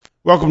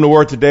Welcome to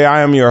Word Today.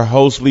 I am your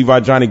host, Levi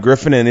Johnny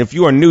Griffin. And if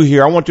you are new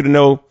here, I want you to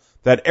know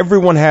that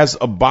everyone has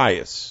a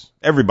bias.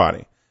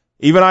 Everybody.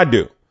 Even I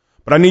do.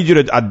 But I need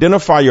you to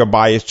identify your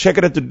bias. Check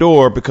it at the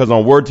door, because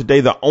on Word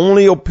Today, the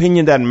only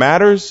opinion that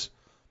matters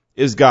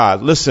is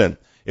God. Listen,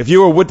 if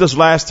you were with us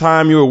last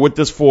time, you were with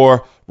us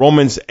for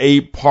Romans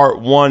 8,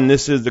 part 1.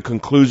 This is the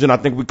conclusion. I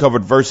think we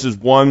covered verses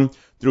 1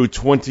 through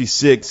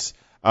 26.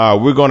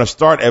 We're going to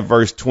start at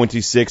verse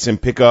 26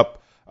 and pick up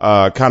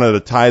kind of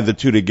to tie the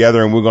two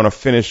together, and we're going to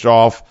finish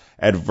off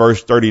at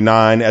verse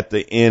 39 at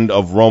the end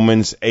of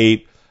Romans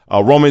 8.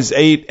 Romans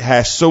 8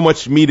 has so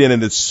much meat in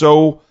it. It's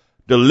so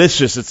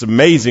delicious. It's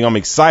amazing. I'm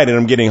excited.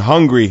 I'm getting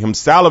hungry. I'm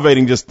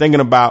salivating just thinking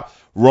about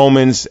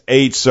Romans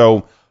 8.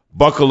 So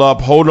buckle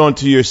up, hold on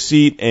to your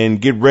seat, and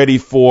get ready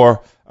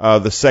for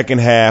the second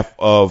half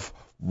of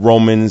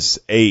Romans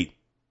 8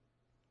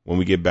 when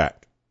we get back.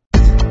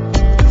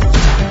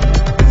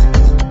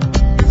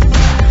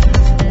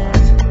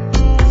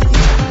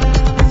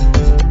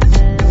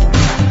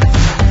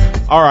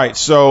 All right,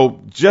 so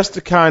just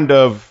to kind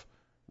of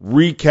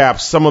recap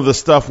some of the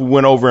stuff we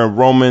went over in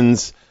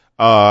Romans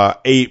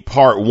 8,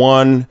 part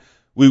 1,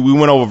 we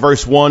went over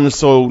verse 1.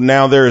 So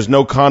now there is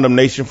no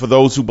condemnation for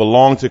those who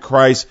belong to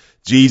Christ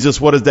Jesus.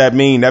 What does that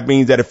mean? That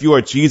means that if you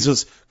are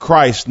Jesus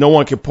Christ, no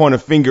one can point a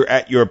finger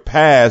at your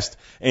past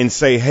and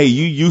say, hey,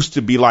 you used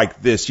to be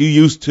like this. You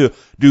used to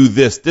do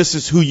this. This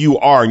is who you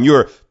are. And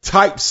you're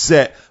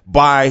typeset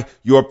by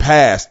your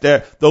past.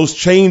 Those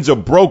chains are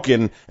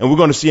broken. And we're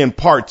going to see in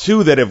part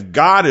 2 that if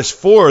God is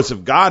for us,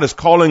 if God is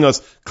calling us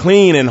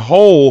clean and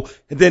whole,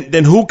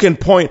 then who can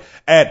point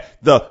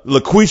at the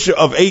LaQuisha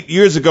of 8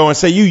 years ago and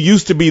say, you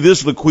used to be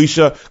this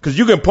LaQuisha? Because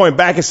you can point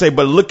back and say,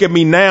 but look at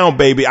me now,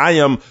 baby. I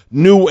am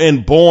new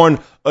and born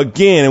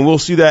again. And we'll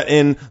see that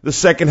in the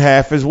second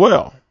half as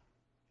well.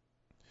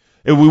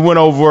 And we went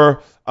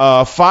over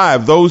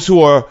 5. Those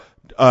who are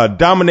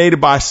dominated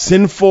by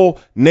sinful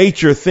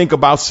nature think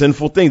about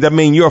sinful things. That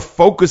means your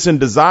focus and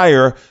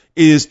desire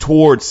is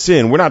towards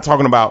sin. We're not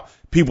talking about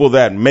people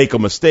that make a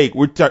mistake.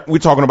 We're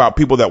talking about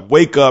people that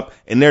wake up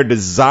and their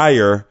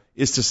desire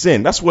is to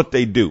sin. That's what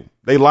they do.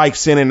 They like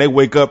sin and they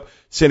wake up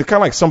sin. It's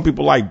kind of like some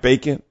people like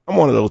bacon. I'm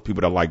one of those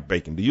people that like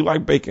bacon. Do you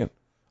like bacon?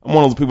 I'm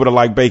one of those people that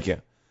like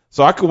bacon.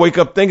 So I could wake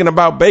up thinking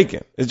about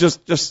bacon. It's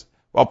just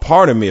a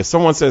part of me. If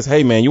someone says,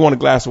 hey, man, you want a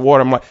glass of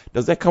water? I'm like,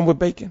 does that come with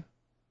bacon?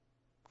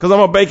 Because I'm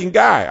a bacon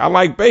guy. I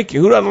like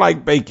bacon. Who doesn't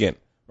like bacon?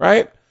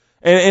 Right?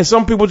 And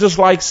some people just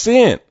like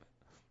sin.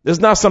 It's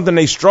not something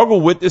they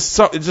struggle with. It's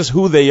just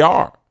who they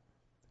are.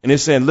 And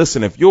it's saying,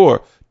 listen, if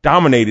you're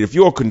dominated, if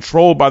you're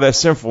controlled by that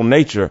sinful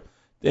nature,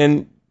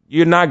 then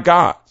you're not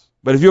God's.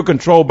 But if you're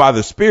controlled by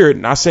the Spirit,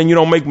 not saying you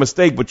don't make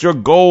mistakes, but your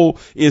goal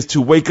is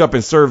to wake up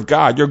and serve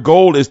God. Your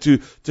goal is to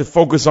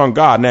focus on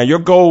God. Now, your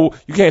goal,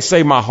 you can't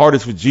say my heart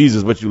is for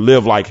Jesus, but you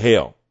live like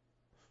hell.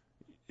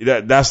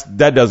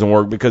 That doesn't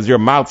work, because your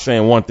mouth's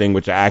saying one thing,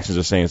 but your actions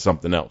are saying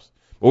something else.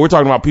 But we're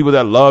talking about people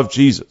that love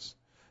Jesus.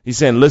 He's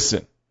saying,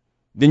 listen,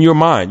 then you're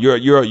mine.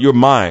 You're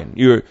mine.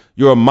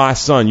 You're my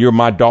son. You're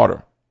my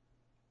daughter.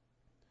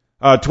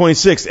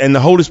 26. And the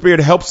Holy Spirit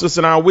helps us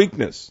in our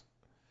weakness.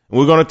 And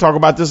we're going to talk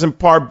about this in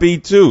part B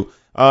too,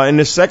 in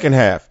the second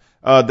half,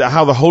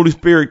 how the Holy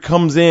Spirit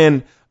comes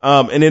in.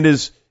 And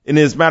as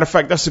a matter of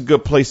fact, that's a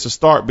good place to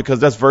start, because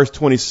that's verse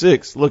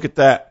 26. Look at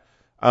that.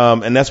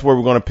 And that's where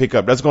we're going to pick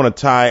up. That's going to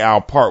tie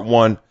our part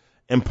 1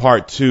 and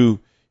part 2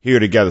 here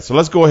together. So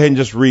let's go ahead and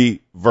just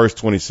read verse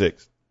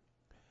 26.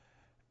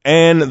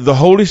 And the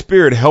Holy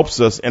Spirit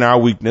helps us in our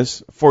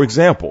weakness. For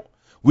example,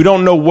 we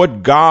don't know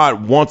what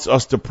God wants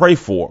us to pray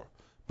for,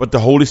 but the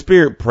Holy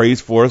Spirit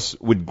prays for us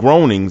with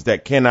groanings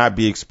that cannot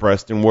be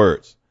expressed in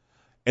words.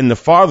 And the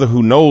Father,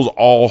 who knows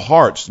all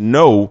hearts,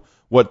 know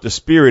what the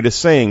Spirit is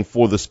saying,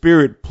 for the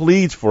Spirit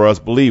pleads for us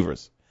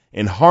believers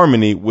in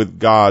harmony with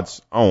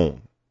God's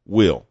own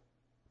will.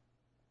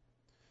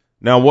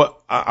 Now,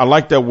 what I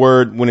like that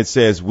word when it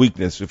says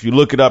weakness. If you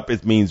look it up,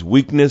 it means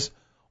weakness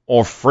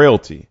or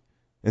frailty.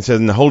 It says,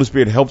 and the Holy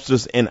Spirit helps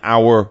us in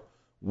our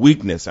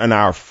weakness and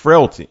our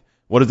frailty.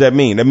 What does that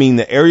mean? That means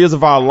the areas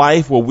of our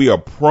life where we are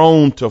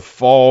prone to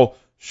fall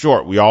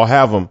short. We all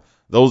have them.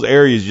 Those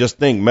areas,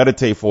 just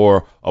meditate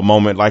for a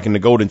moment, like in the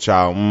Golden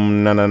Child.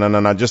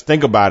 No. Just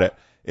think about it.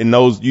 In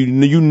those,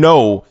 you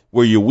know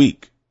where you're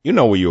weak. You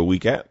know where you're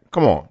weak at.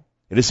 Come on.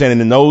 It is saying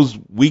in those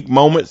weak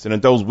moments and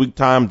at those weak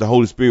times, the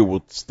Holy Spirit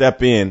will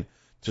step in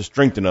to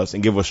strengthen us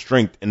and give us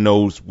strength in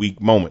those weak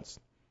moments.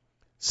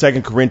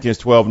 2 Corinthians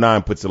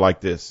 12:9 puts it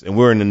like this, and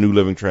we're in the New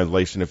Living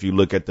Translation. If you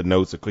look at the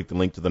notes or click the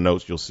link to the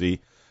notes, you'll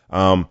see,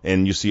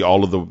 and you see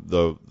all of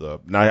the.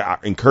 Now I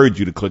encourage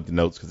you to click the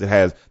notes,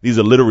 because these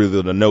are literally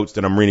the notes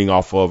that I'm reading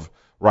off of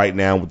right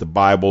now with the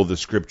Bible, the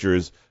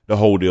scriptures, the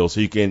whole deal.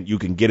 So you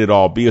can get it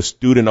all. Be a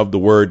student of the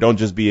word. Don't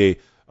just be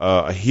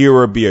a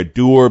hearer, be a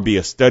doer, be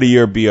a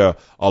studier, be a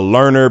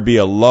learner, be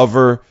a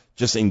lover.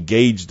 Just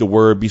engage the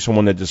word. Be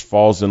someone that just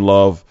falls in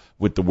love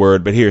with the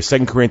word. But here,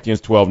 2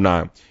 Corinthians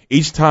 12:9.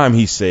 Each time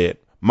he said,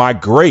 my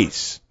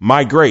grace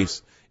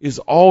is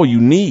all you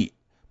need.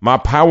 My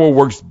power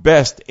works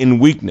best in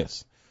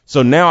weakness.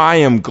 So now I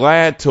am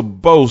glad to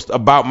boast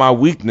about my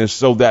weakness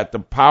so that the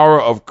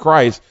power of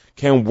Christ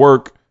can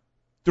work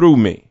through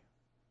me.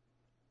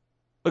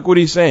 Look what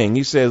he's saying.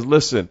 He says,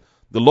 listen,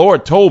 the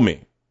Lord told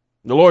me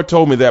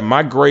that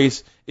my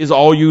grace is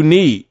all you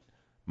need.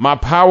 My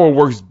power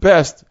works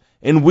best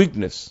in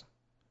weakness.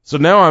 So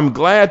now I'm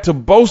glad to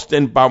boast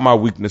about my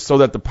weakness so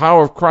that the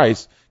power of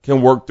Christ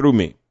can work through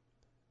me.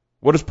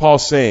 What is Paul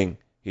saying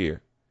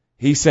here?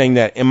 He's saying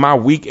that in my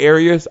weak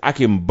areas, I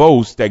can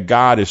boast that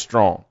God is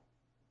strong.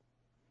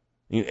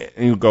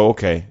 And you go,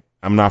 okay,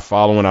 I'm not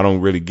following. I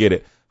don't really get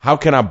it. How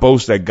can I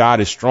boast that God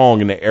is strong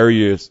in the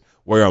areas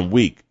where I'm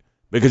weak?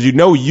 Because you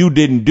know you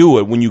didn't do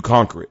it when you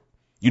conquer it.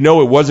 You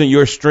know it wasn't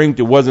your strength.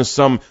 It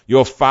wasn't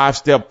your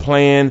 5-step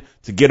plan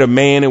to get a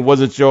man. It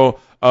wasn't your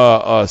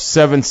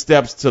 7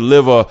 steps to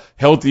live a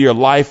healthier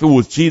life. It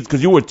was Jesus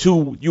because you were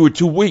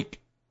too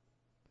weak.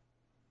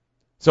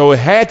 So it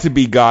had to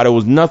be God. It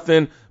was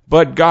nothing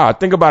but God.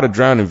 Think about a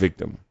drowning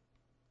victim.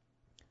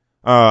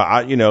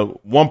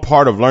 One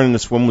part of learning to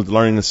swim was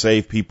learning to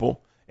save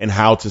people and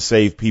how to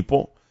save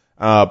people.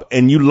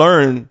 And you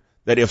learn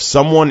that if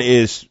someone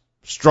is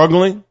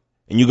struggling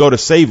and you go to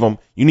save them,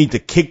 you need to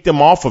kick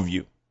them off of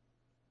you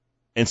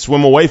and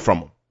swim away from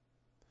them.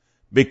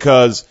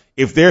 Because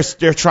if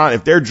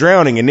they're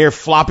drowning and they're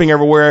flopping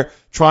everywhere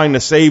trying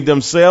to save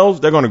themselves,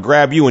 they're going to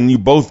grab you and you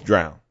both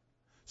drown.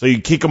 So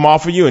you kick them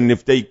off of you. And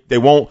if they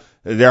won't,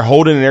 they're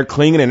holding and they're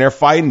clinging and they're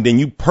fighting, then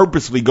you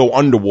purposely go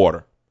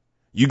underwater.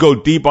 You go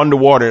deep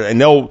underwater and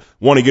they'll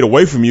want to get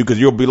away from you because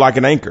you'll be like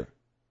an anchor.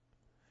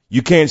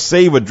 You can't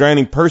save a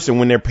drowning person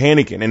when they're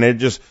panicking and they're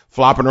just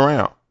flopping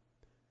around.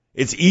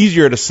 It's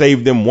easier to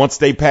save them once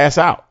they pass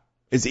out.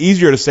 It's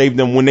easier to save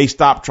them when they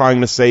stop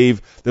trying to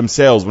save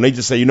themselves. When they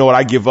just say, you know what,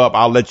 I give up.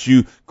 I'll let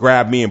you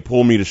grab me and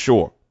pull me to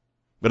shore.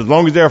 But as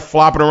long as they're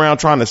flopping around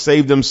trying to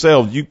save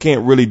themselves, you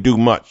can't really do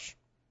much.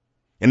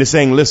 And it's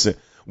saying, listen,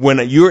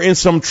 when you're in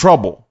some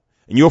trouble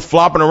and you're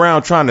flopping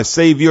around trying to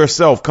save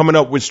yourself, coming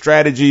up with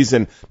strategies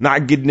and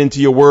not getting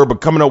into your word, but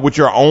coming up with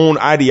your own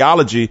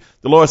ideology,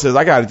 the Lord says,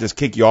 I got to just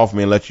kick you off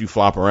me and let you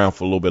flop around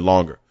for a little bit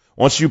longer.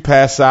 Once you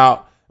pass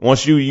out,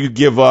 once you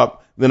give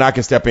up, then I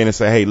can step in and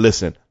say, hey,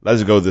 listen,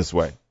 let's go this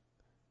way.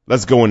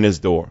 Let's go in this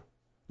door.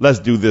 Let's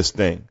do this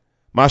thing.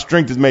 My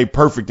strength is made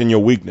perfect in your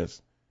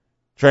weakness.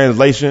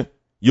 Translation,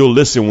 you'll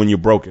listen when you're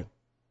broken.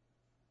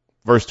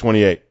 Verse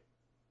 27.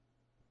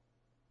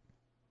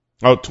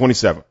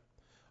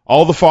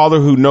 All the Father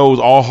who knows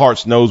all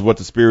hearts knows what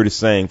the Spirit is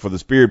saying, for the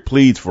Spirit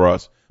pleads for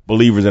us,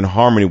 believers, in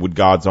harmony with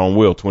God's own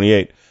will.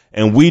 28.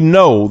 And we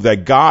know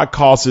that God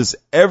causes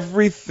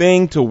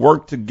everything to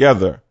work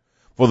together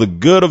for the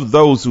good of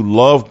those who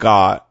love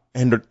God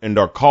and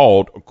are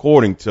called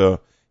according to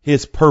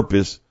his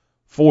purpose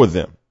for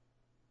them.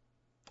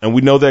 And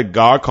we know that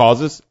God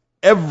causes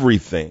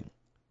everything,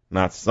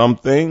 not some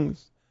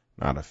things,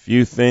 not a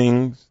few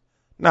things,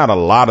 not a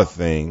lot of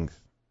things,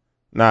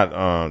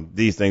 not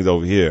these things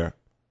over here,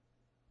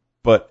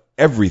 but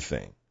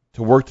everything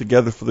to work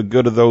together for the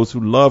good of those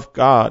who love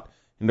God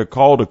and are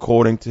called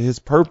according to his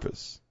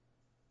purpose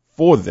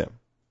for them.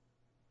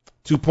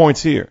 2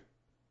 points here.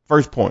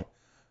 First point.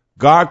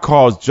 God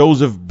caused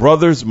Joseph's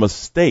brothers'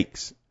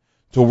 mistakes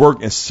to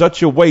work in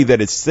such a way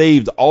that it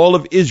saved all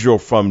of Israel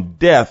from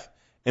death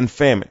and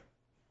famine.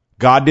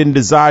 God didn't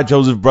desire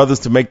Joseph's brothers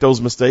to make those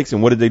mistakes.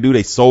 And what did they do?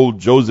 They sold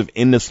Joseph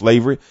into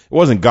slavery. It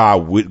wasn't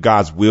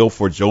God's will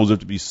for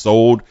Joseph to be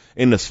sold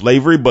into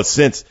slavery. But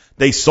since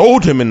they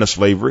sold him into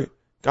slavery,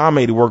 God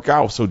made it work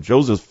out. So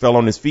Joseph fell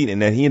on his feet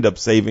and then he ended up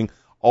saving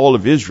all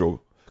of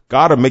Israel.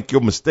 God will make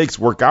your mistakes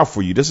work out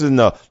for you. This isn't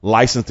a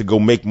license to go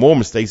make more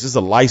mistakes. This is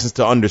a license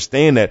to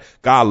understand that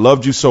God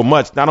loved you so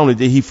much. Not only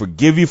did he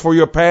forgive you for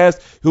your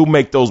past, he'll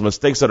make those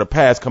mistakes of the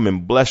past come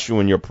and bless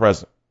you in your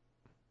present.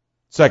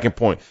 Second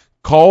point,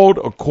 called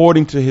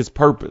according to his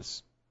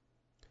purpose.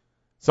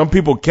 Some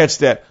people catch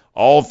that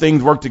all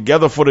things work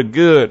together for the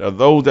good of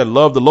those that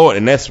love the Lord,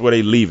 and that's where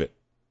they leave it.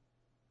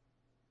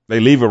 They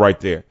leave it right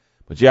there.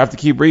 But you have to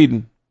keep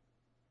reading.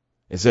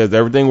 It says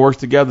everything works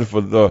together for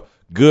the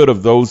good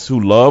of those who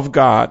love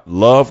God,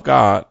 love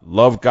God,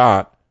 love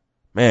God.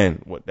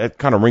 Man, that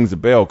kind of rings a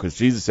bell because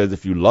Jesus says,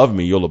 if you love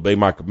me, you'll obey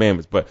my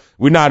commandments. But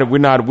we're not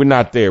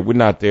there. We're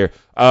not there.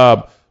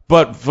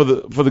 But for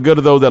the good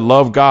of those that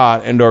love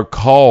God and are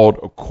called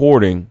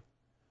according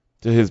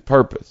to his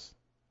purpose.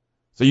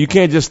 So you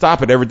can't just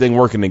stop at everything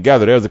working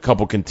together. There's a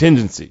couple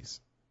contingencies,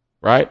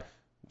 right?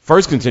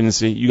 First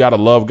contingency, you got to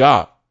love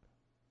God.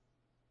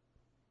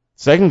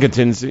 Second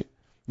contingency,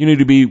 you need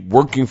to be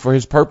working for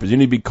his purpose. You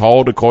need to be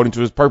called according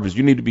to his purpose.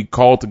 You need to be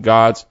called to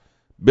God's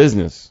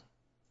business.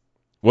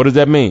 What does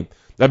that mean?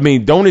 That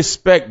means don't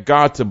expect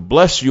God to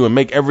bless you and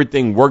make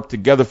everything work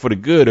together for the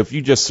good if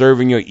you're just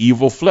serving your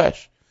evil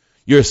flesh.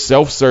 You're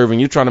self-serving.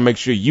 You're trying to make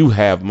sure you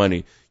have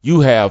money.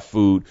 You have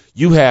food.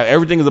 You have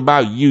everything is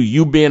about you.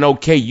 You being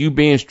okay. You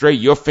being straight.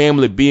 Your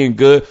family being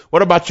good.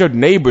 What about your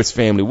neighbor's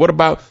family? What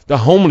about the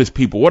homeless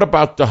people? What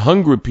about the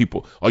hungry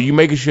people? Are you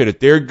making sure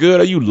that they're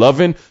good? Are you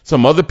loving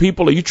some other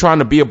people? Are you trying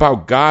to be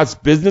about God's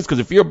business? Because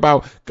if you're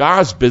about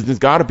God's business,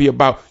 God will be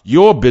about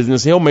your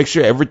business. He'll make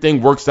sure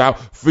everything works out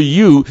for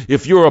you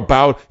if you're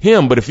about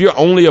him. But if you're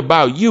only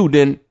about you,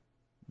 then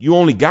you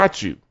only got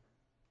you.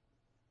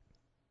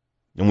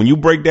 And when you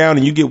break down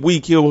and you get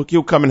weak,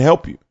 he'll come and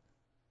help you.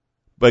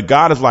 But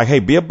God is like, hey,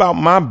 be about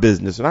my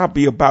business and I'll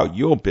be about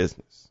your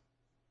business.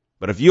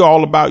 But if you're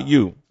all about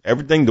you,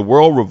 everything, the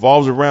world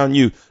revolves around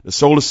you. The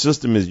solar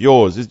system is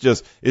yours.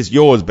 It's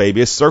yours,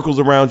 baby. It circles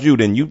around you.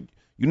 Then you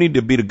need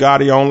to be the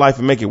God of your own life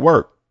and make it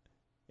work.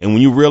 And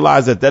when you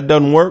realize that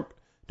doesn't work,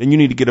 then you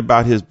need to get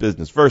about his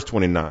business. Verse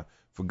 29,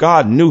 for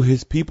God knew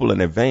his people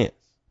in advance.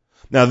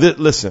 Now,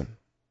 listen,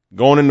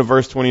 going into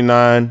verse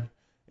 29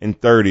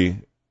 and 30,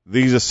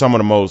 these are some of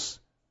the most,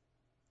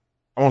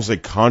 I won't say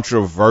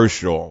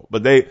controversial,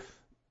 but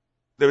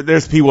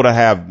there's people that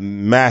have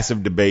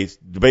massive debates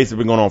that have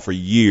been going on for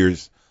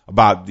years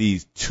about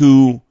these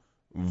two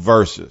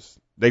verses.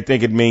 They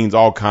think it means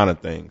all kind of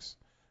things.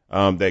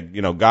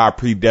 That, God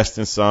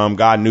predestined some.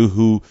 God knew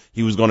who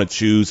he was going to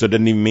choose. So it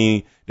doesn't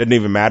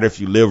even matter if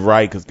you live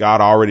right because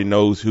God already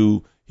knows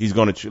who he's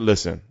going to choose.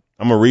 Listen,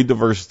 I'm going to read the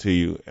verse to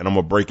you and I'm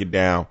going to break it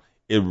down.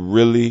 It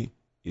really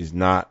is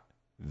not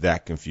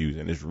that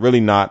confusing. It's really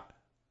not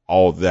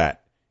all that.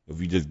 If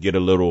you just get a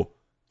little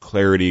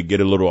clarity, get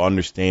a little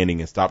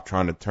understanding and stop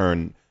trying to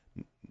turn,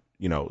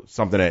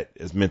 something that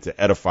is meant to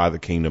edify the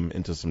kingdom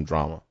into some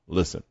drama.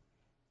 Listen,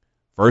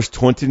 verse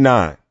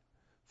 29,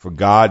 for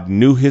God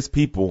knew his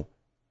people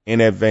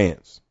in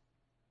advance.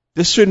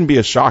 This shouldn't be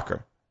a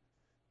shocker.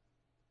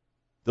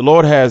 The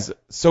Lord has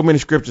so many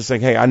scriptures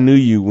saying, hey, I knew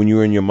you when you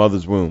were in your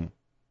mother's womb.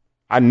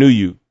 I knew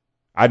you.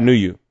 I knew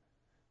you.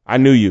 I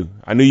knew you.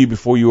 I knew you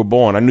before you were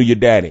born. I knew your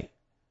daddy.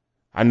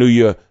 I knew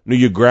your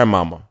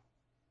grandmama.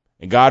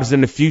 And God is in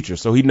the future,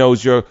 so he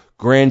knows your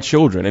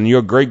grandchildren and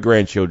your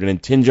great-grandchildren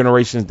and 10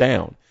 generations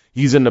down.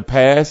 He's in the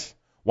past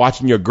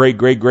watching your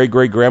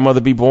great-great-great-great-grandmother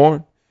be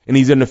born, and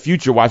he's in the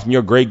future watching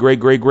your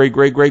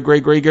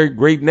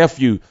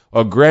great-great-great-great-great-great-great-great-great-great-nephew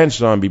or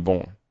grandson be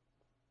born.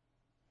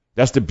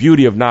 That's the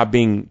beauty of not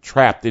being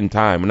trapped in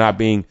time and not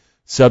being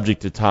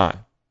subject to time.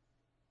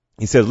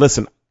 He says,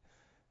 listen,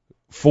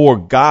 for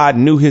God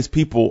knew his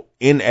people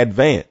in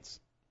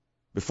advance.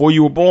 Before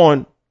you were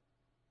born,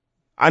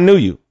 I knew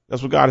you.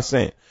 That's what God is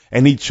saying.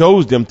 And he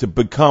chose them to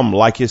become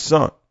like his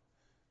son.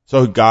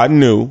 So God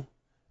knew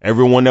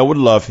everyone that would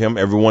love him,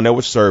 everyone that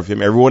would serve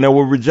him, everyone that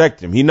would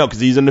reject him. He knows because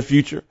he's in the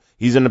future.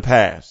 He's in the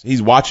past.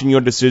 He's watching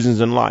your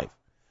decisions in life.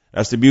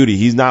 That's the beauty.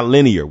 He's not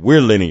linear.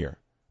 We're linear.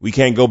 We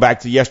can't go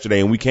back to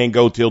yesterday and we can't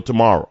go till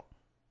tomorrow.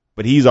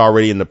 But he's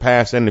already in the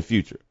past and the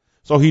future.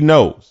 So he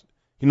knows.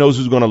 He knows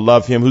who's going to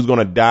love him, who's going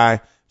to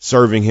die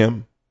serving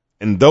him.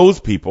 And those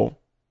people,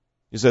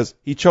 he says,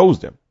 he chose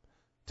them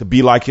to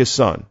be like his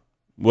son.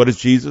 What is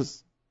Jesus?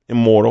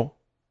 Immortal,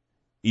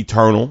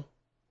 eternal,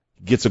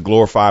 gets a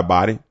glorified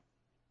body.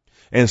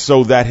 And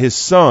so that his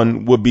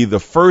son would be the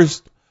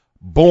first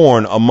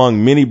born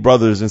among many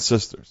brothers and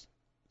sisters,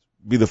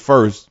 be the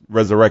first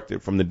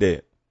resurrected from the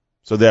dead,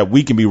 so that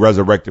we can be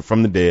resurrected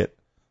from the dead,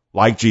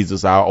 like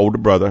Jesus, our older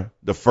brother,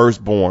 the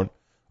firstborn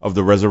of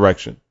the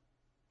resurrection.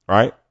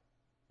 Right?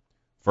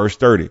 Verse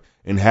 30.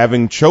 And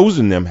having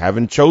chosen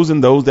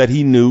those that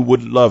he knew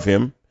would love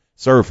him,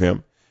 serve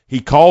him,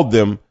 he called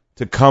them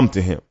to come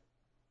to him.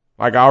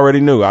 Like I already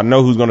knew. I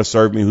know who's going to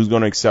serve me, who's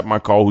going to accept my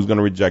call, who's going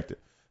to reject it.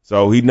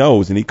 So he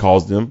knows, and he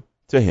calls them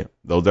to him,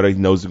 those that he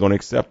knows are going to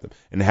accept him.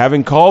 And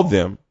having called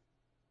them,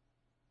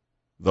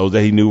 those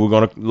that he knew were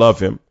going to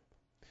love him,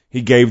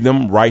 he gave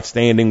them right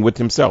standing with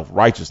himself,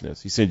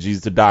 righteousness. He sent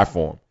Jesus to die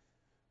for him.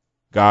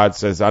 God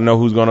says, I know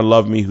who's going to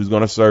love me, who's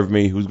going to serve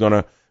me, who's going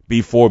to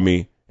be for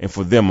me, and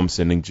for them I'm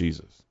sending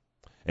Jesus.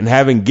 And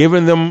having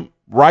given them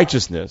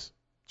righteousness,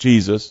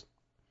 Jesus,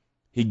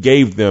 he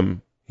gave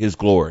them his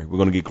glory. We're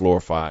going to get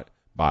glorified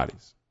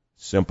bodies.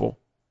 Simple.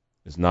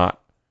 It's not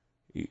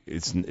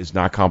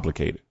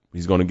complicated.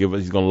 He's going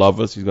to love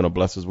us. He's going to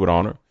bless us with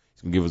honor.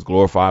 He's going to give us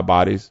glorified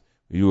bodies.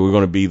 We're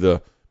going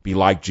to be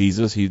like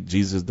Jesus.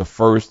 Jesus is the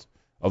first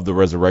of the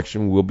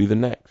resurrection. We'll be the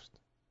next.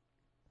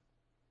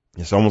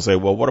 And someone will say,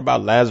 well, what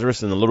about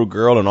Lazarus and the little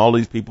girl and all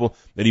these people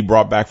that he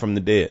brought back from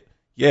the dead?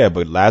 Yeah,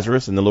 but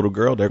Lazarus and the little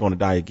girl, they're going to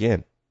die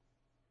again.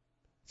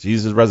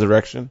 Jesus'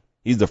 resurrection,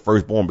 he's the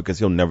firstborn because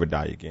he'll never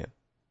die again.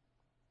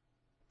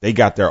 They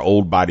got their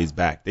old bodies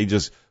back. They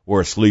just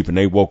were asleep and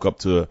they woke up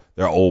to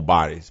their old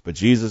bodies. But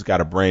Jesus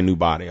got a brand new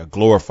body, a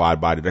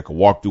glorified body that could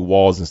walk through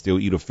walls and still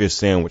eat a fish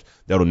sandwich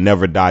that'll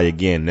never die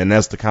again. And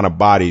that's the kind of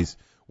bodies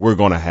we're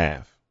going to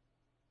have.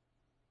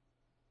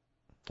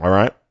 All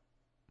right.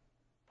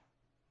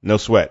 No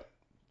sweat.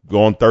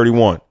 Go on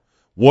 31.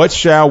 What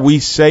shall we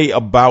say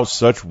about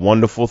such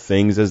wonderful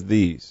things as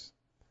these?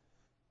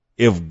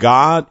 If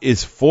God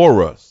is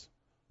for us,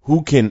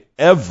 who can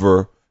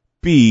ever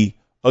be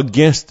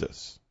against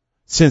us?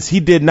 Since he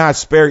did not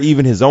spare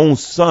even his own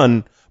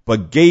son,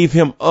 but gave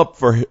him up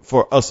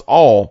for us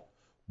all,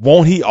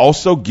 won't he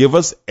also give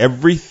us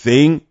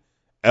everything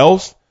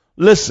else?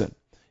 Listen,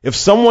 if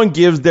someone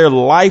gives their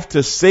life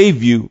to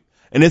save you,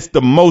 and it's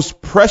the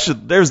most precious,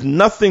 there's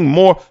nothing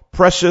more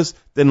precious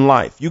than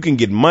life. You can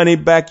get money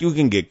back. You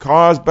can get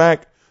cars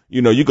back.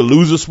 You know, you can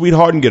lose a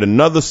sweetheart and get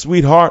another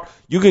sweetheart.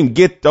 You can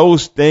get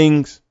those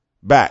things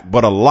back.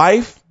 But a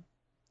life,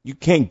 you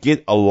can't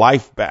get a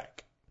life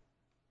back.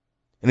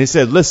 And he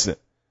said, listen,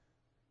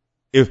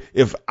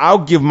 if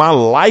I'll give my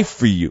life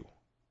for you,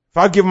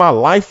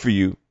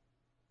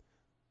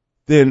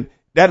 then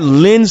that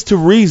lends to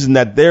reason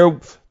that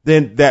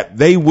that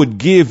they would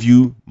give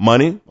you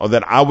money, or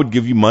that I would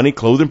give you money,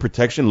 clothing,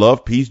 protection,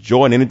 love, peace,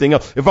 joy, and anything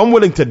else. If I'm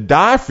willing to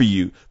die for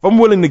you, if I'm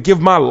willing to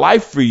give my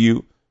life for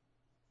you,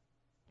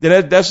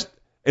 then that's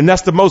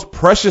the most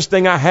precious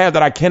thing I have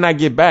that I cannot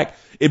get back.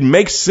 It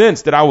makes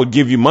sense that I would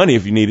give you money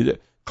if you needed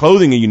it,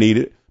 clothing if you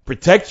needed it,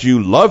 protect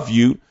you, love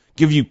you,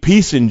 give you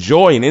peace and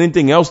joy and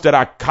anything else that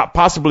I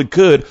possibly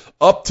could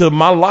up to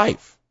my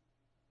life.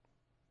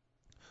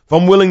 If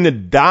I'm willing to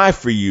die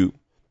for you,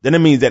 then it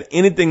means that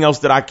anything else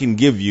that I can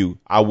give you,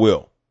 I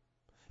will.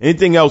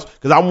 Anything else,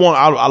 because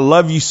I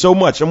love you so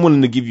much, I'm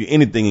willing to give you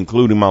anything,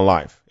 including my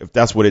life, if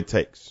that's what it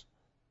takes.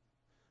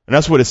 And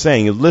that's what it's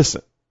saying is,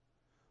 listen,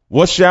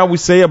 what shall we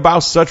say about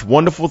such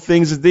wonderful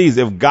things as these?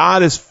 If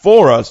God is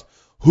for us,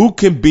 who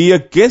can be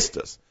against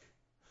us?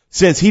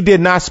 Since he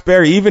did not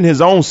spare even his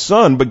own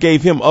son, but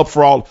gave him up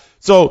for all.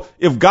 So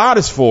if God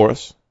is for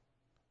us,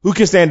 who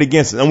can stand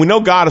against us? And we know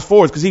God is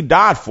for us because he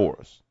died for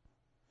us.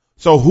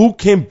 So who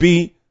can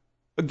be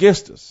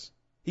against us?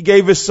 He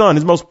gave his son,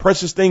 his most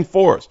precious thing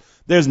for us.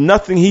 There's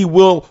nothing he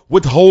will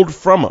withhold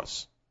from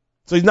us.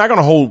 So he's not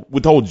going to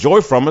withhold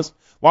joy from us.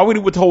 Why would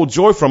he withhold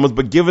joy from us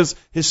but give us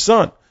his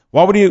son?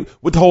 Why would he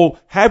withhold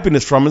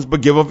happiness from us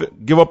but give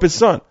up his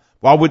son?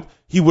 Why would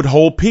he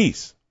withhold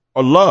peace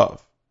or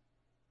love,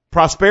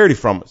 prosperity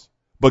from us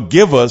but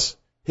give us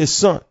his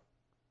son?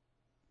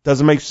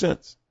 Doesn't make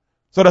sense.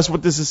 So that's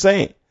what this is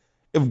saying.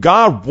 If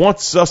God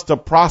wants us to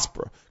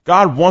prosper,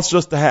 God wants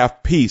us to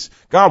have peace,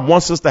 God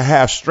wants us to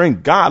have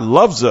strength, God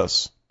loves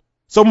us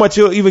so much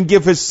he'll even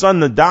give his son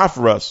to die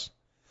for us.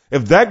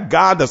 If that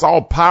God that's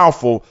all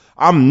powerful,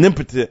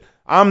 omnipotent,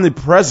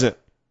 omnipresent,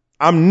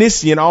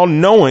 omniscient, all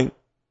knowing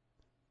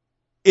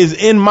is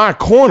in my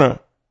corner,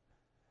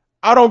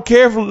 I don't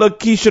care if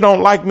Lakeisha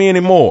don't like me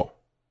anymore.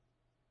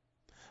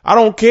 I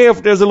don't care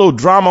if there's a little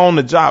drama on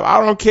the job.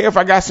 I don't care if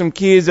I got some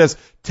kids that's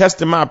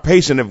testing my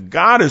patience. If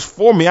God is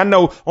for me, I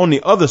know on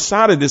the other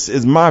side of this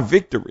is my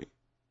victory.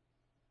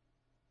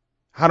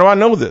 How do I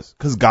know this?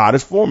 Because God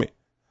is for me.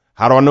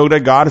 How do I know that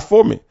God is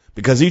for me?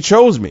 Because he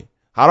chose me.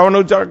 How do I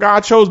know that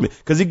God chose me?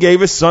 Because he gave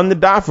his son to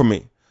die for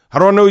me. How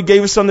do I know he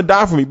gave his son to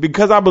die for me?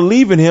 Because I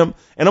believe in him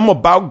and I'm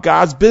about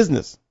God's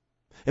business.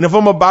 And if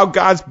I'm about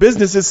God's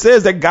business, it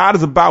says that God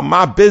is about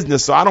my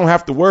business, so I don't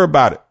have to worry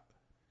about it.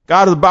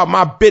 God is about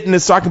my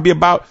business, so I can be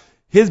about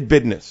his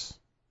business.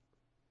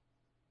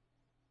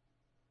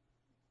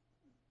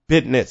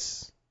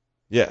 Business.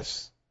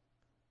 Yes.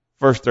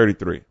 Verse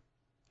 33.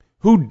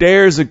 Who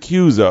dares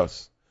accuse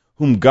us,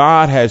 whom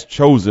God has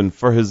chosen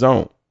for his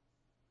own?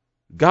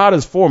 God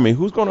is for me.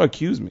 Who's going to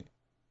accuse me?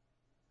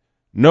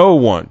 No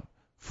one,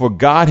 for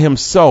God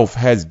himself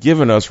has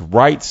given us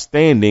right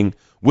standing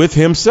with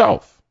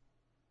himself.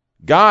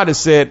 God has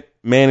said,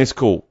 man, it's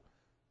cool.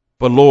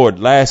 But Lord,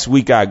 last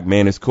week,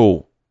 man, it's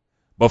cool.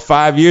 But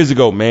 5 years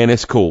ago, man,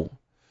 it's cool.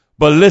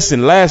 But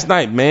listen, last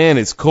night, man,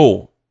 it's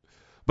cool.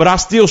 But I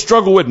still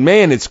struggle with,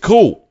 man, it's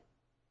cool.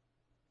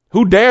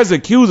 Who dares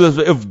accuse us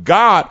if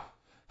God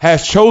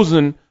has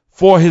chosen us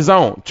for his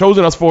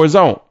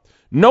own?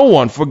 No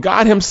one, for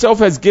God himself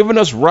has given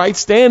us right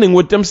standing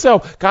with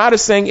himself. God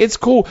is saying it's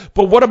cool.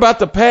 But what about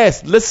the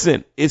past?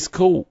 Listen, it's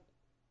cool.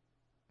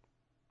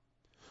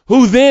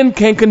 Who then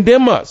can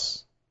condemn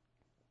us?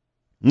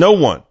 No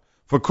one.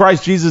 For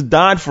Christ Jesus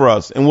died for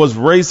us and was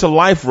raised to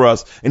life for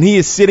us. And he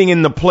is sitting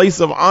in the place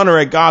of honor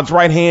at God's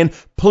right hand,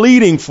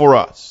 pleading for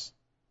us.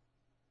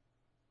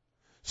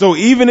 So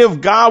even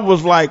if God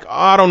was like, oh,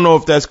 I don't know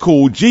if that's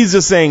cool.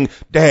 Jesus saying,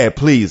 Dad,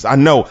 please, I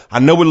know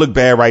it look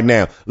bad right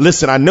now.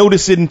 Listen, I know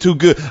this isn't too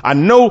good. I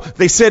know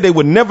they said they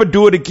would never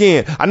do it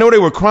again. I know they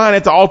were crying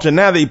at the altar.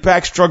 Now they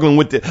back struggling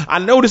with it. I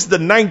know this is the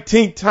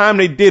 19th time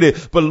they did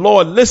it. But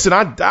Lord, listen,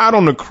 I died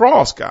on the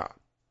cross, God.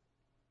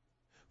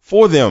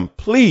 For them,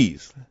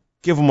 please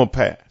give them a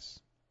pass.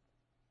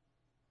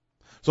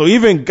 So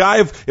even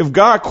God, if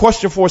God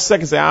questioned for a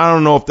second, say, I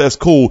don't know if that's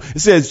cool.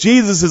 It says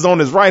Jesus is on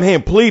his right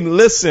hand pleading,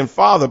 listen,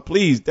 Father,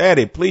 please,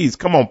 Daddy, please,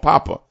 come on,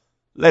 Papa,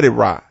 let it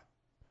ride.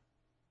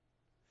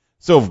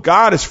 So if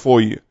God is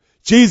for you,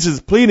 Jesus is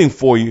pleading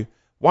for you,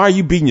 why are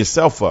you beating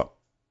yourself up?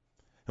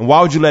 And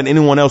why would you let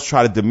anyone else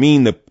try to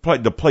demean the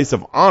place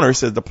of honor? It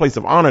says the place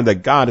of honor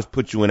that God has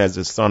put you in as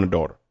his son or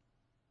daughter.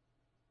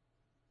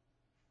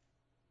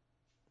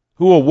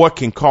 Who or what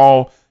can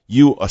call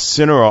you a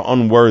sinner or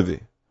unworthy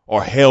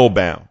or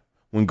hell-bound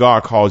when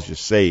God calls you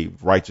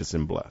saved, righteous,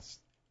 and blessed?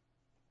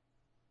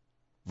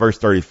 Verse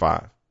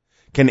 35.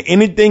 Can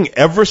anything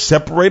ever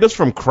separate us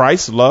from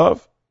Christ's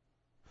love?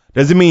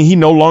 Does it mean he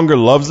no longer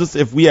loves us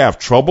if we have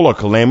trouble or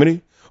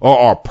calamity, or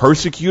are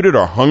persecuted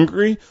or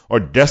hungry or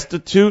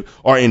destitute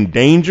or in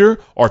danger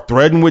or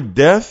threatened with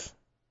death?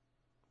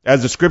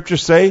 As the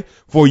scriptures say,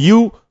 for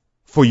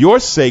your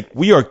sake,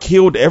 we are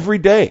killed every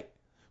day.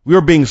 We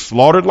are being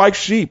slaughtered like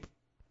sheep.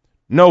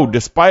 No,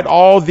 despite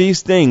all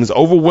these things,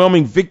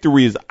 overwhelming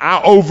victory is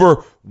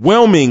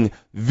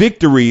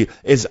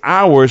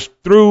ours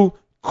through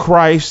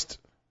Christ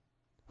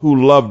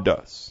who loved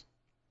us.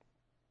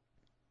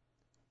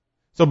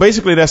 So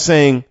basically that's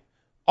saying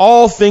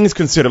all things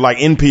considered, like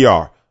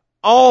NPR,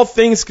 all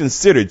things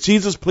considered,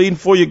 Jesus pleading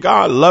for you,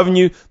 God loving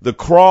you, the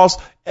cross,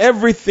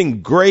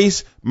 everything,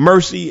 grace,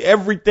 mercy,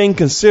 everything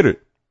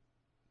considered.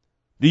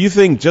 Do you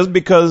think just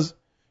because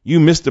you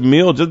missed a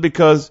meal, just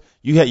because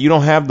you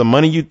don't have the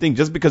money, you think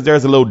just because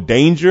there's a little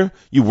danger,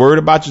 you worried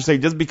about, you say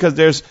just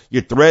because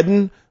you're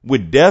threatened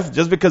with death,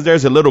 just because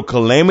there's a little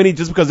calamity,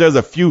 just because there's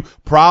a few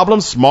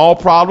problems, small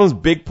problems,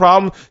 big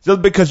problems,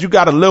 just because you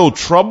got a little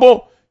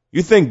trouble,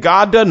 you think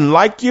God doesn't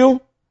like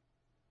you?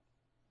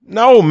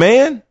 No,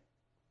 man.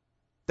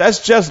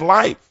 That's just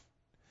life.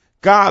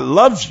 God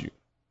loves you.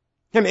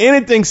 Can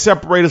anything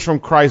separate us from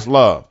Christ's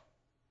love?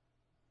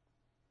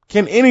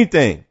 Can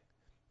anything?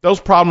 Those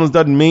problems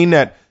doesn't mean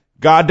that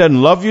God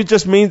doesn't love you. It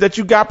just means that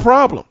you got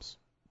problems.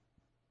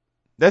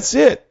 That's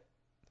it.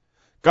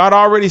 God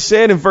already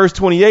said in verse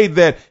 28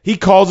 that he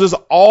causes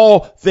all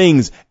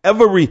things,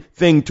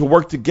 everything to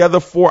work together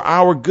for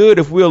our good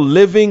if we're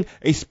living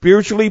a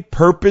spiritually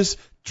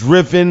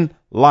purpose-driven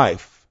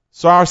life.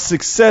 So our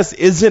success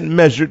isn't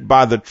measured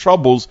by the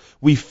troubles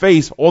we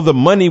face or the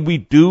money we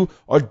do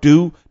or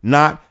do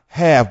not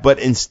have, but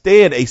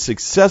instead a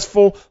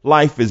successful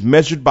life is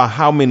measured by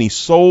how many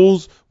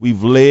souls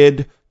we've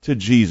led to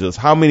Jesus,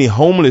 how many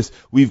homeless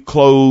we've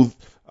clothed,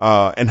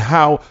 and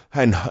how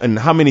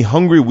many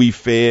hungry we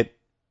fed.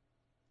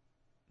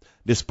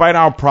 Despite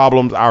our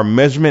problems, our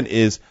measurement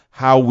is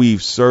how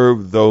we've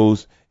served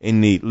those in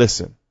need.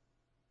 Listen,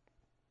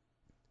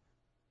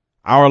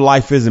 our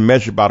life isn't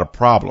measured by the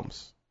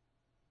problems.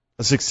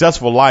 A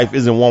successful life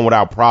isn't one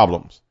without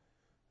problems.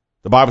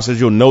 The Bible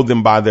says you'll know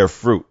them by their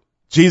fruit.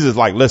 Jesus is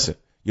like, listen,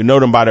 you know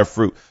them by their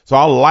fruit. So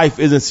our life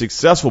isn't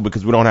successful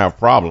because we don't have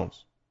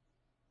problems.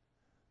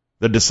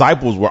 The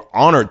disciples were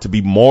honored to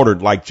be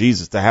martyred like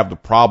Jesus, to have the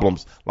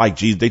problems like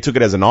Jesus. They took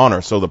it as an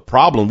honor. So the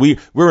problem,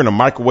 we're in a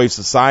microwave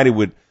society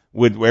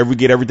where we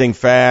get everything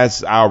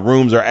fast. Our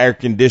rooms are air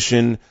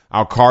conditioned.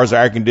 Our cars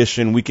are air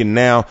conditioned. We can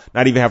now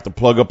not even have to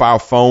plug up our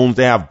phones.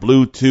 They have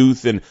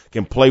Bluetooth and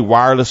can play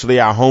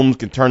wirelessly. Our homes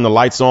can turn the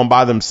lights on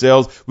by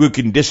themselves. We're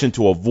conditioned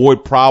to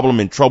avoid problem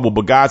and trouble.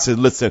 But God says,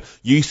 listen,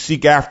 you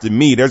seek after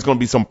me. There's going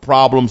to be some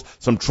problems,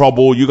 some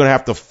trouble. You're going to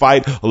have to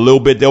fight a little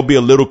bit. There'll be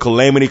a little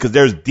calamity because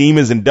there's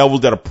demons and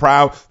devils that are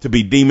proud to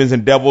be demons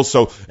and devils.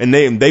 So, and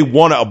they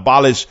want to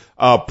abolish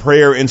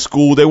prayer in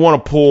school. They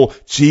want to pull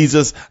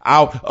Jesus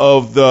out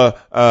of the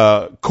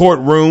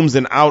courtrooms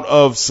and out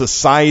of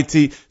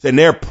society. And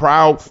they're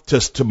proud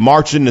to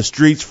march in the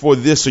streets for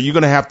this. So you're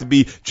going to have to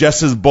be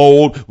just as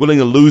bold, willing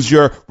to lose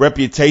your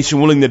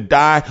reputation, willing to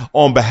die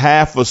on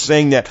behalf of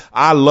saying that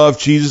I love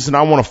Jesus and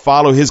I want to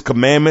follow his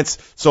commandments.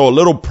 So a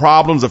little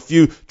problems, a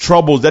few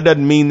troubles, that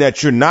doesn't mean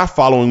that you're not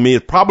following me.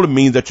 It probably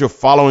means that you're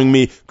following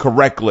me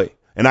correctly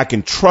and I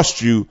can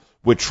trust you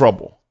with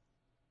trouble.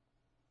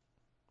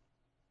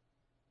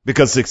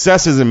 Because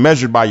success isn't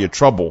measured by your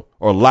trouble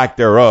or lack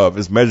thereof.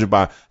 It's measured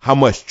by how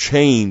much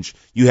change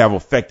you have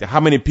affected. How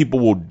many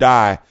people will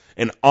die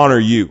and honor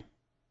you?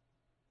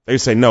 They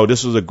say, no,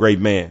 this was a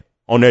great man.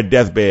 On their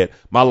deathbed,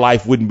 my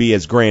life wouldn't be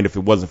as grand if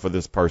it wasn't for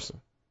this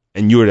person.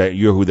 And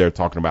you're who they're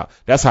talking about.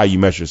 That's how you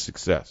measure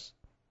success.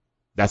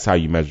 That's how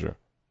you measure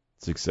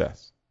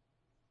success.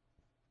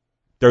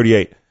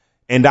 38.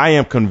 And I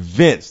am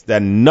convinced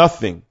that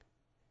nothing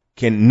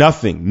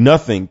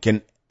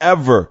can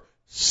ever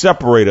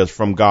separate us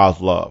from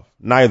God's love.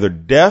 Neither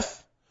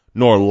death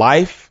nor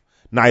life,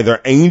 neither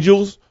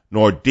angels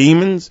nor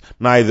demons,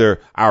 neither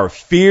our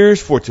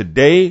fears for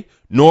today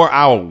nor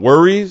our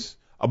worries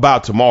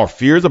about tomorrow,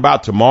 fears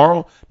about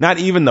tomorrow, not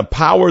even the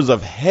powers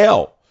of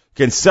hell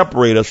can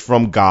separate us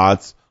from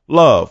God's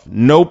love.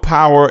 No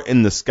power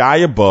in the sky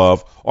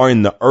above or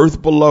in the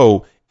earth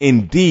below.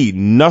 Indeed,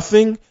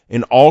 nothing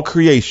in all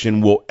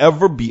creation will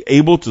ever be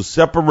able to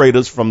separate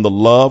us from the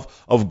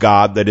love of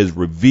God that is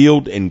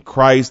revealed in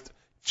Christ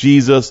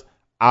Jesus,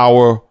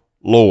 our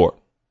Lord.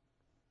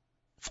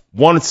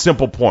 One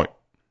simple point,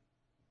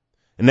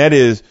 and that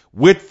is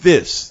with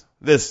this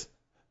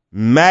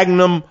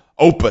magnum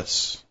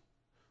opus,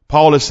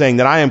 Paul is saying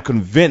that I am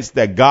convinced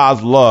that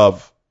God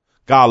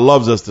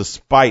loves us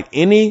despite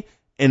any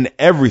and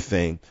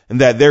everything,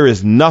 and that there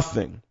is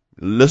nothing,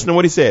 listen to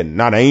what he said,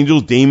 not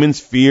angels, demons,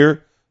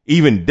 fear,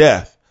 even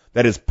death,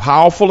 that is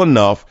powerful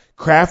enough,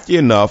 crafty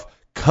enough,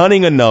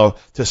 cunning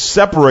enough to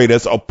separate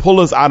us or pull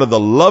us out of the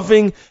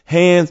loving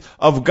hands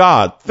of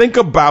God. Think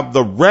about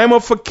the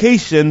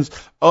ramifications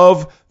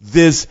of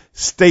this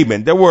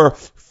statement. There were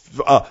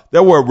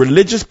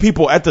religious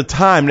people at the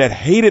time that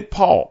hated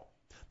Paul,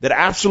 that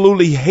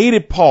absolutely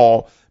hated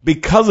Paul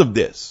because of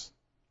this.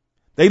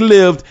 They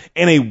lived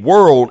in a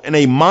world, in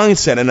a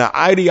mindset, in an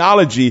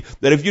ideology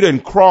that if you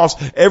didn't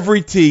cross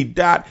every T,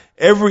 dot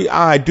every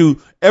I, do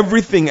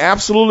everything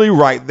absolutely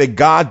right, that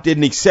God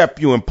didn't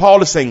accept you. And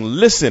Paul is saying,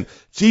 listen,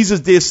 Jesus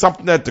did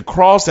something at the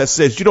cross that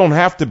says you don't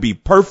have to be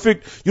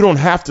perfect. You don't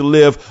have to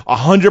live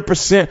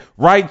 100%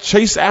 right.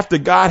 Chase after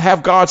God,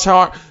 have God's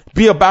heart,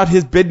 be about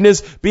his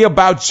business, be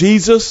about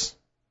Jesus.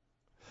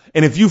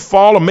 And if you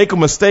fall or make a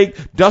mistake,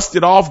 dust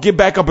it off, get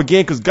back up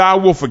again, because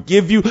God will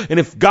forgive you. And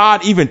if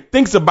God even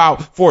thinks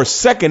about for a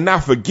second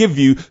not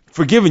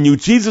forgiving you,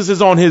 Jesus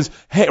is on his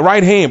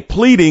right hand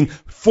pleading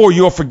for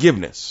your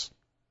forgiveness.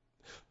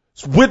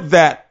 With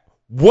that,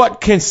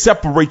 what can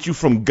separate you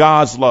from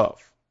God's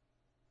love?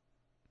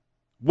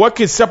 What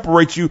can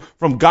separate you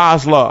from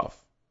God's love?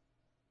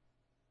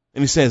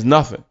 And he says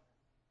nothing.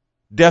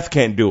 Death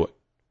can't do it.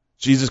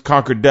 Jesus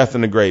conquered death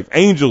in the grave.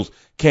 Angels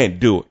can't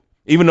do it.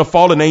 Even the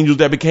fallen angels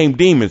that became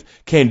demons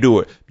can't do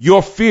it.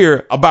 Your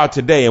fear about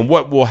today and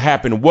what will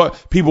happen,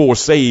 what people will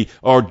say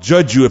or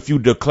judge you if you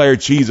declare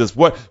Jesus,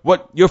 what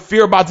your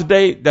fear about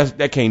today,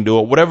 that can't do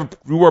it. Whatever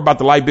you worry about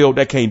the light bill,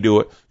 that can't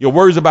do it. Your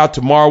worries about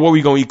tomorrow, what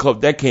we going to eat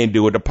club, that can't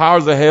do it. The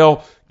powers of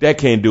hell, that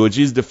can't do it.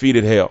 Jesus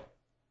defeated hell.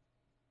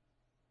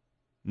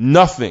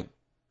 Nothing.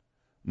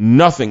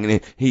 And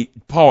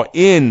Paul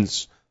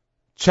ends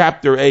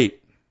chapter 8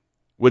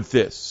 with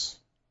this.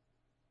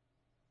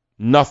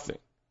 Nothing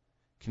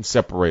can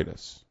separate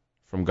us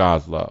from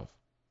God's love.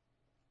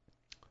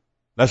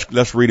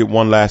 Let's read it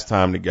one last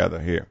time together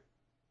here.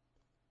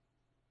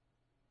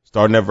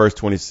 Starting at verse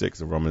 26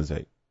 of Romans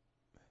 8.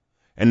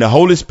 And the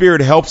Holy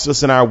Spirit helps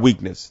us in our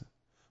weakness.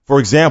 For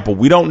example,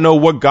 we don't know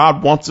what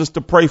God wants us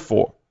to pray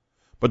for,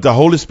 but the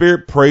Holy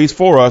Spirit prays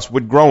for us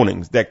with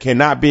groanings that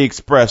cannot be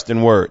expressed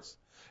in words.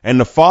 And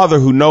the Father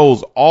who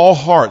knows all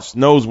hearts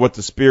knows what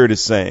the Spirit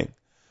is saying.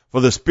 For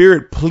the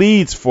Spirit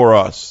pleads for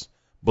us,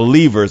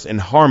 believers, in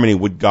harmony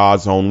with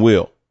God's own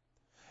will.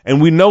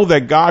 And we know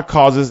that God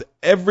causes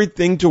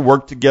everything to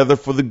work together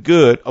for the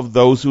good of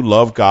those who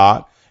love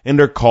God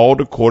and are called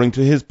according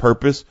to his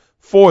purpose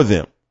for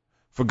them.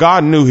 For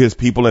God knew his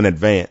people in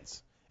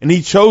advance, and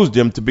he chose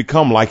them to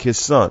become like his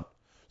son,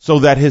 so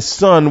that his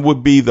son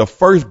would be the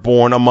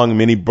firstborn among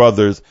many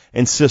brothers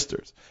and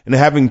sisters. And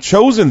having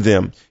chosen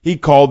them, he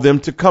called them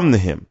to come to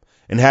him.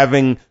 And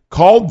having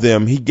called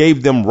them, he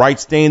gave them right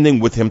standing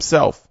with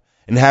himself.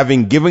 And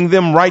having given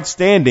them right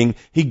standing,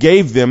 he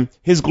gave them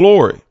his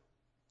glory.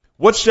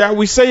 What shall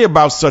we say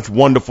about such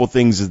wonderful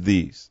things as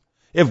these?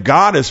 If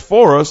God is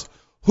for us,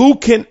 who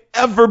can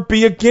ever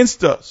be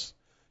against us?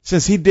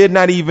 Since he did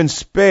not even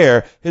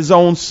spare his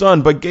own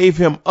son, but gave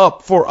him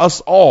up for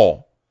us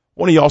all,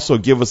 won't he also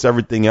give us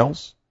everything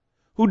else?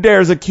 Who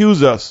dares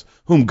accuse us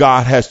whom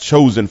God has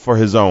chosen for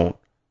his own?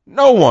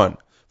 No one.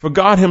 For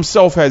God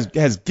himself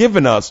has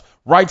given us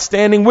right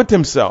standing with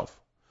himself.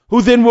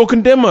 Who then will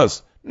condemn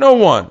us? No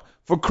one.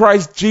 For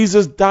Christ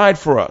Jesus died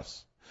for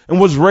us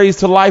and was raised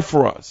to life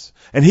for us.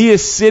 And he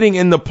is sitting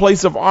in the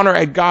place of honor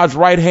at God's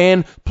right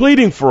hand,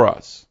 pleading for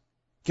us.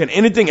 Can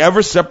anything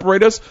ever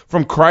separate us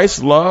from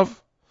Christ's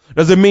love?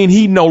 Does it mean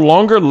he no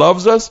longer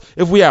loves us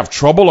if we have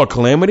trouble or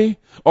calamity,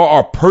 or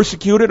are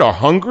persecuted or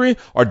hungry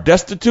or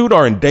destitute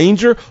or in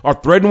danger or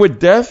threatened with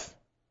death?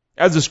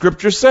 As the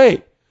scriptures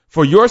say,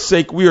 for your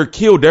sake we are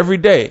killed every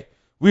day.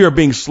 We are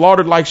being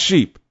slaughtered like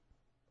sheep.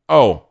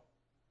 Oh,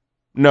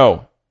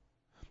 no.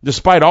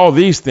 Despite all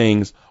these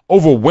things,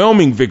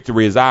 overwhelming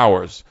victory is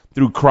ours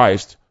through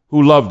Christ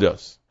who loved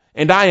us.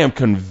 And I am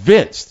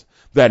convinced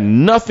that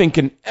nothing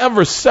can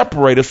ever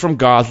separate us from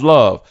God's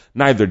love,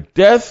 neither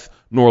death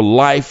nor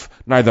life,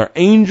 neither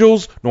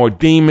angels nor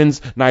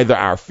demons, neither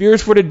our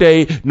fears for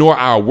today nor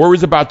our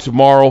worries about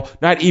tomorrow,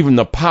 not even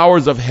the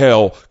powers of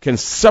hell can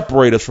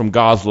separate us from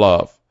God's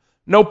love.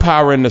 No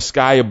power in the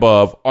sky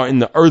above or in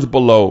the earth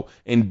below.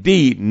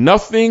 Indeed,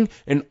 nothing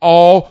in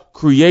all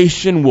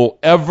creation will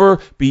ever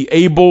be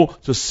able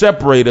to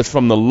separate us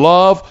from the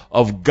love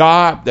of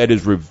God that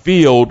is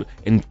revealed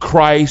in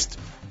Christ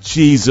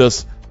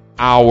Jesus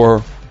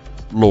our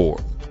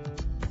Lord.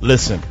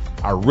 Listen,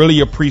 I really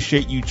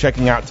appreciate you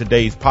checking out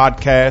today's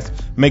podcast.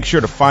 Make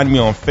sure to find me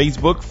on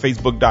Facebook,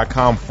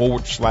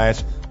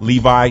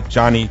 facebook.com/Levi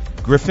Johnny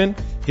Griffin.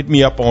 Hit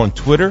me up on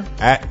Twitter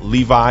at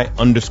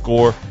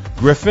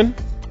Levi_Griffin.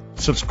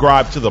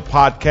 Subscribe to the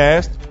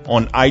podcast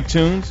on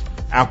iTunes,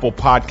 Apple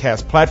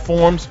Podcast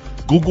platforms,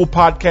 Google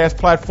Podcast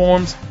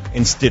platforms,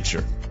 and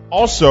Stitcher.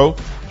 Also,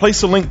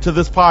 place a link to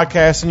this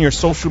podcast in your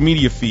social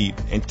media feed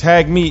and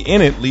tag me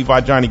in it,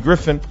 Levi Johnny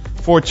Griffin,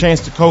 for a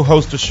chance to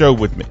co-host the show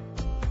with me.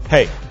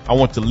 Hey, I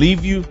want to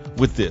leave you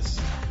with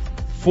this.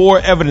 4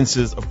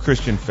 evidences of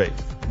Christian faith.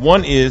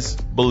 One is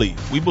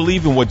belief. We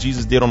believe in what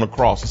Jesus did on the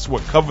cross. It's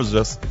what covers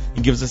us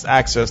and gives us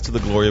access to the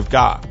glory of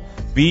God.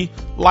 B,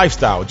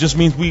 lifestyle. It just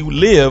means we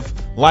live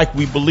like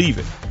we believe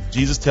it.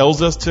 Jesus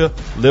tells us to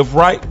live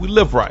right, we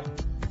live right.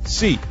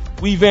 C,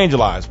 we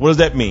evangelize. What does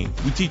that mean?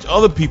 We teach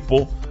other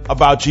people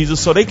about Jesus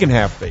so they can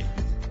have faith.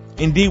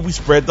 Indeed, we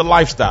spread the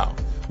lifestyle.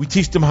 We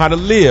teach them how to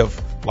live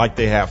like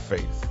they have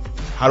faith.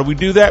 How do we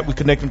do that? We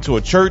connect them to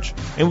a church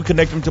and we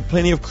connect them to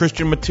plenty of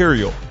Christian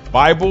material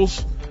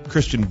Bibles,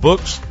 Christian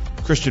books,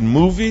 Christian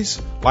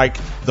movies like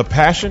The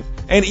Passion,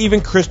 and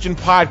even Christian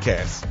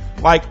podcasts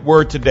like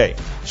Word Today.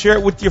 Share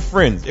it with your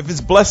friends. If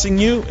it's blessing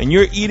you and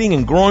you're eating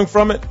and growing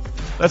from it,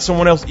 let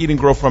someone else eat and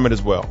grow from it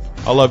as well.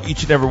 I love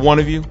each and every one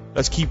of you.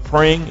 Let's keep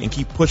praying and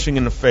keep pushing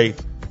in the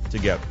faith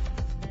together.